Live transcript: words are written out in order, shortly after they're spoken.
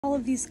All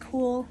of these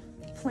cool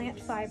plant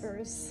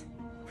fibers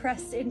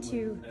pressed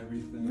into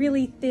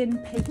really thin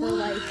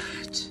paper-like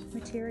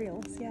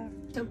materials, yeah.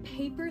 So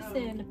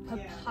paper-thin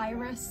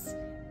papyrus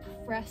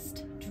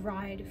pressed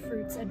dried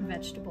fruits and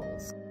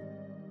vegetables.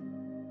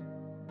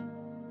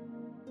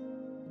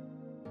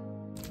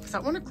 Is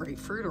that one a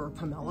grapefruit or a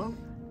pomelo?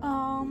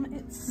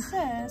 It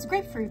says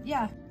grapefruit,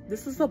 yeah.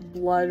 This is a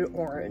blood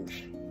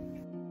orange.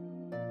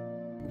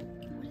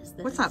 What is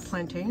this? What's that,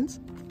 plantains?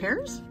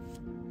 Pears?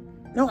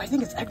 No, I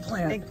think it's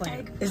eggplant.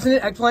 Eggplant. Isn't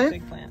it eggplant?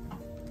 Eggplant.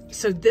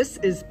 So this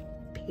is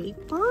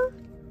paper?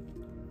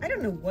 I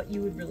don't know what you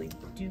would really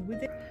do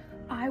with it.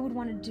 I would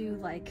want to do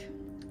like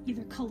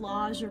either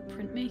collage or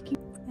printmaking.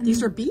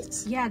 These are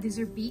beets? Yeah, these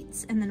are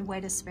beets and then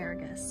white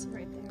asparagus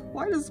right there.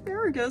 White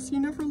asparagus? You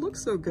never look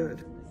so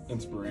good.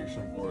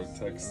 Inspiration for a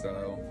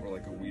textile or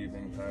like a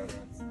weaving pattern,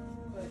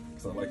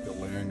 because I like the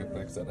layering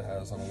effects that it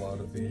has on a lot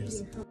of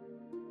these.